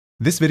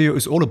This video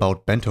is all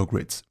about Bento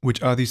Grids,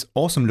 which are these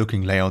awesome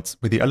looking layouts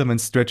where the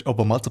elements stretch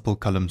over multiple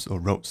columns or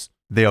rows.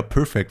 They are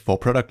perfect for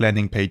product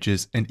landing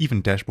pages and even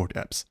dashboard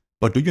apps.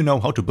 But do you know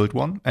how to build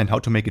one and how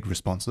to make it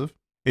responsive?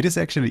 It is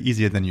actually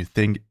easier than you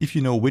think if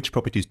you know which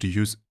properties to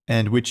use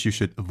and which you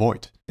should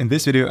avoid. In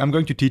this video, I'm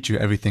going to teach you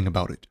everything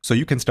about it, so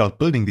you can start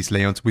building these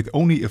layouts with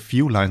only a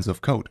few lines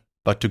of code.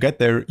 But to get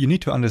there, you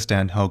need to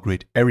understand how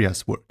grid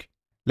areas work.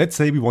 Let's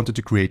say we wanted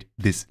to create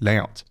this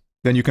layout.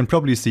 Then you can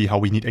probably see how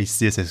we need a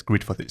CSS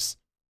grid for this.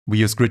 We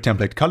use grid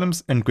template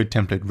columns and grid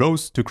template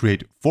rows to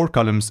create 4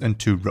 columns and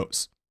 2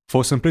 rows.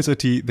 For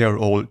simplicity, they are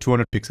all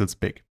 200 pixels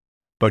big.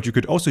 But you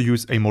could also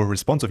use a more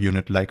responsive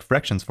unit like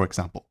fractions, for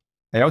example.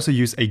 I also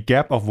use a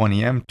gap of 1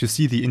 em to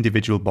see the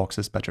individual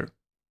boxes better.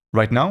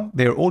 Right now,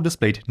 they are all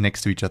displayed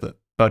next to each other,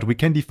 but we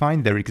can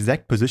define their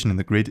exact position in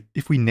the grid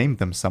if we name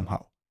them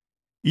somehow.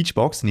 Each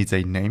box needs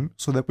a name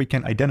so that we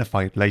can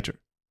identify it later.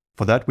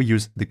 For that, we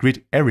use the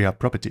grid area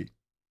property.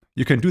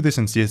 You can do this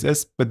in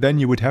CSS, but then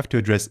you would have to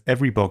address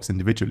every box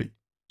individually.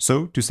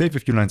 So, to save a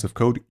few lines of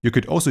code, you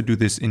could also do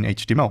this in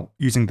HTML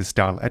using the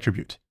style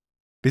attribute.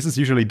 This is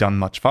usually done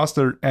much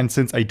faster, and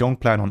since I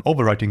don't plan on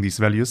overwriting these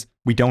values,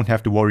 we don't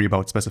have to worry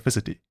about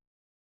specificity.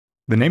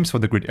 The names for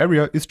the grid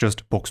area is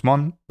just box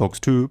 1, box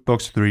 2,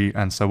 box 3,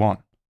 and so on.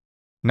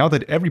 Now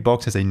that every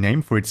box has a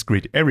name for its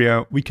grid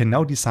area, we can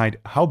now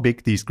decide how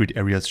big these grid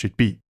areas should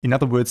be. In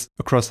other words,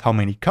 across how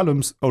many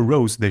columns or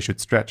rows they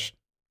should stretch.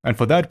 And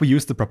for that, we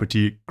use the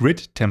property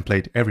grid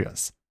template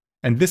areas.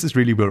 And this is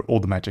really where all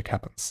the magic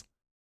happens.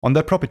 On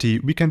that property,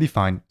 we can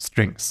define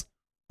strings.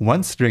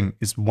 One string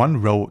is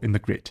one row in the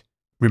grid.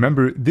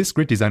 Remember, this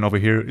grid design over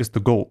here is the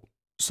goal.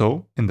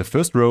 So, in the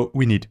first row,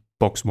 we need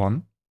box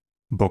 1,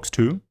 box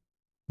 2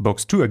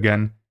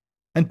 again,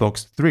 and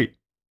box 3.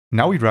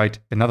 Now we write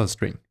another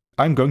string.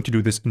 I'm going to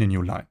do this in a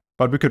new line,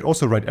 but we could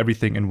also write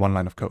everything in one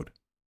line of code.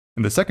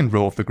 In the second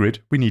row of the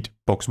grid, we need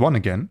box 1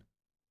 again,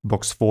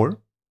 box 4,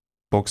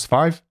 box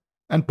 5,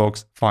 and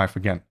box 5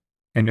 again.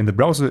 And in the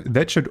browser,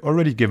 that should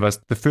already give us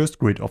the first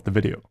grid of the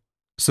video.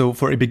 So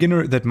for a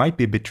beginner, that might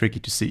be a bit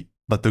tricky to see,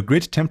 but the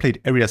grid template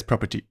areas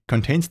property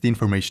contains the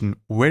information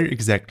where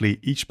exactly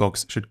each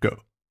box should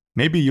go.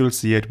 Maybe you'll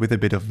see it with a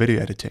bit of video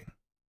editing.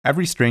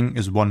 Every string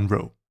is one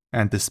row,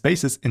 and the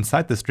spaces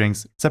inside the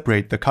strings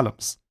separate the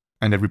columns.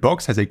 And every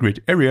box has a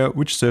grid area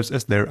which serves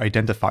as their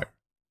identifier.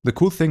 The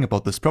cool thing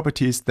about this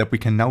property is that we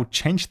can now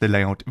change the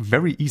layout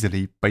very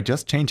easily by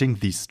just changing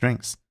these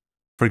strings.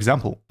 For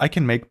example, I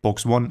can make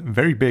box 1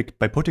 very big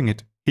by putting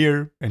it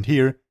here,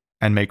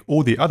 and make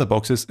all the other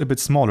boxes a bit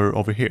smaller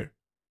over here.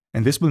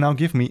 And this will now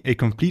give me a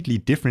completely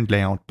different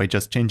layout by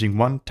just changing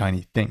one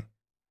tiny thing.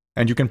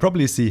 And you can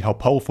probably see how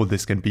powerful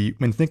this can be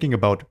when thinking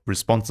about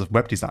responsive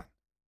web design.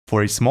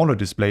 For a smaller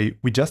display,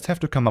 we just have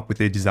to come up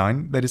with a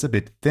design that is a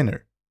bit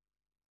thinner.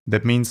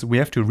 That means we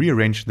have to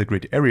rearrange the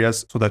grid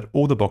areas so that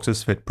all the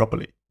boxes fit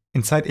properly.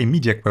 Inside a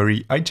media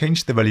query, I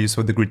changed the values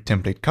for the grid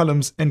template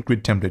columns and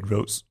grid template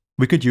rows.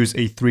 We could use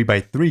a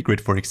 3x3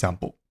 grid, for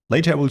example.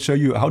 Later I will show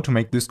you how to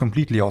make this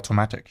completely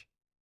automatic.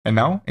 And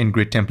now, in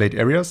grid template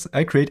areas,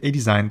 I create a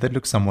design that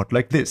looks somewhat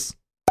like this.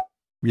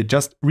 We are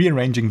just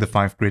rearranging the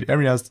 5 grid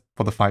areas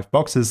for the 5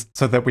 boxes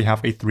so that we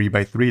have a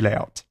 3x3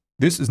 layout.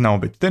 This is now a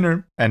bit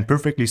thinner and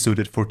perfectly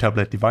suited for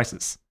tablet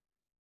devices.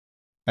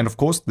 And of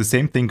course, the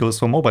same thing goes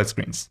for mobile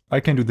screens.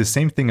 I can do the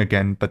same thing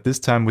again, but this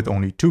time with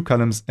only 2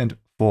 columns and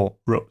 4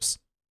 rows.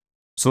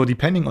 So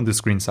depending on the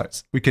screen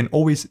size, we can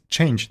always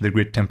change the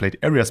grid template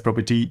areas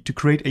property to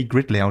create a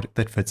grid layout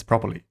that fits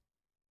properly.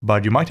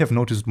 But you might have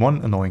noticed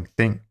one annoying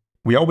thing.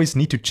 We always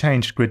need to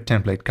change grid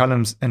template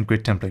columns and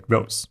grid template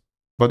rows.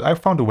 But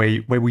I've found a way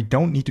where we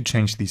don't need to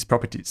change these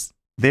properties.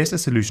 There's a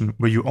solution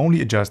where you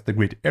only adjust the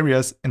grid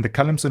areas and the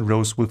columns and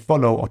rows will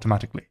follow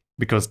automatically.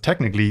 Because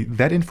technically,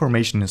 that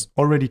information is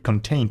already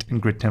contained in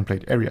grid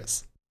template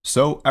areas.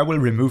 So I will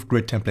remove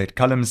grid template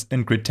columns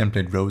and grid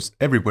template rows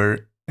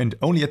everywhere, and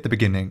only at the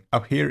beginning,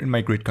 up here in my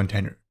grid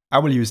container, I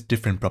will use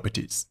different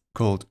properties,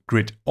 called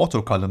grid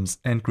auto columns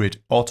and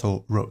grid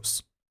auto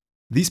rows.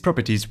 These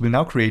properties will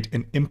now create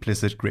an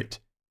implicit grid.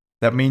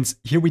 That means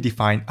here we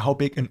define how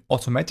big an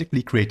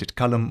automatically created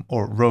column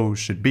or row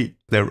should be.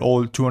 They're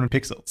all 200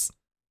 pixels.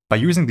 By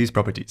using these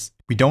properties,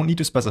 we don't need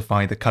to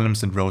specify the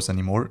columns and rows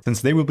anymore,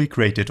 since they will be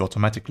created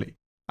automatically.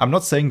 I'm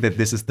not saying that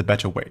this is the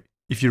better way.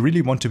 If you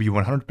really want to be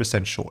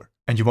 100% sure,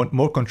 and you want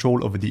more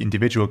control over the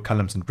individual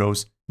columns and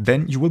rows,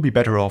 then you will be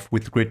better off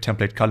with grid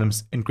template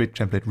columns and grid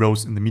template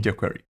rows in the media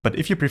query. But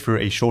if you prefer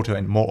a shorter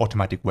and more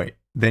automatic way,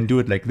 then do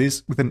it like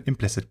this with an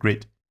implicit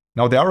grid.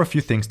 Now there are a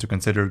few things to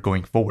consider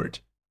going forward.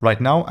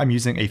 Right now I'm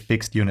using a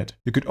fixed unit.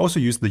 You could also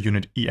use the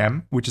unit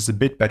em, which is a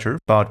bit better,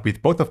 but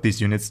with both of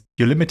these units,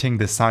 you're limiting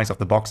the size of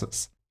the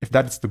boxes. If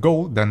that is the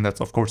goal, then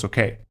that's of course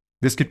okay.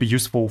 This could be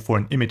useful for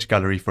an image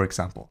gallery, for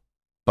example.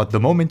 But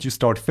the moment you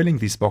start filling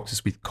these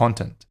boxes with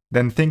content,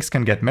 then things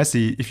can get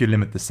messy if you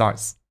limit the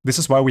size. This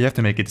is why we have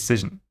to make a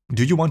decision.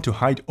 Do you want to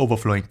hide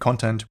overflowing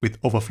content with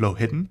overflow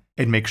hidden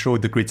and make sure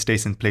the grid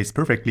stays in place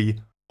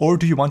perfectly, or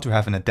do you want to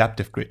have an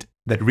adaptive grid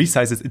that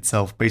resizes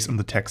itself based on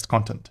the text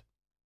content?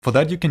 For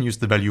that you can use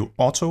the value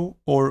auto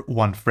or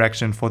 1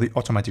 fraction for the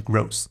automatic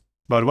rows.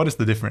 But what is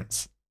the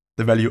difference?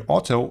 The value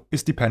auto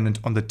is dependent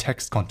on the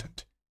text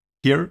content.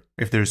 Here,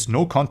 if there's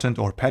no content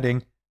or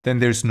padding, then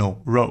there's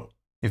no row.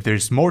 If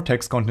there's more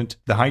text content,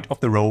 the height of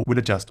the row will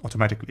adjust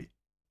automatically.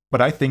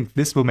 But I think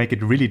this will make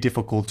it really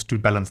difficult to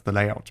balance the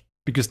layout,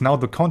 because now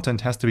the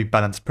content has to be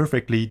balanced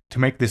perfectly to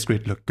make this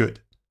grid look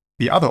good.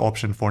 The other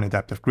option for an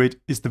adaptive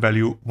grid is the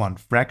value 1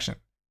 fraction.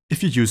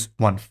 If you use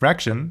 1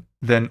 fraction,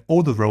 then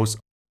all the rows,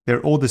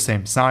 they're all the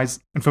same size,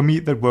 and for me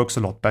that works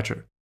a lot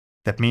better.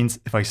 That means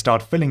if I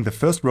start filling the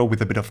first row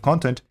with a bit of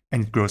content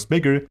and it grows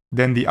bigger,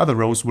 then the other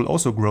rows will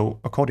also grow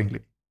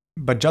accordingly.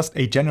 But just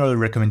a general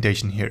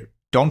recommendation here.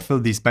 Don't fill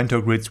these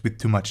bento grids with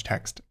too much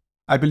text.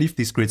 I believe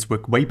these grids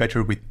work way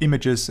better with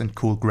images and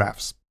cool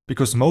graphs,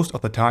 because most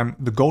of the time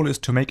the goal is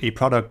to make a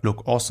product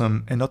look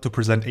awesome and not to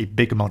present a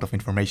big amount of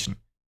information.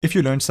 If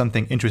you learned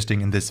something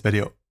interesting in this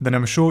video, then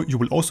I'm sure you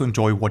will also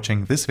enjoy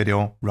watching this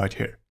video right here.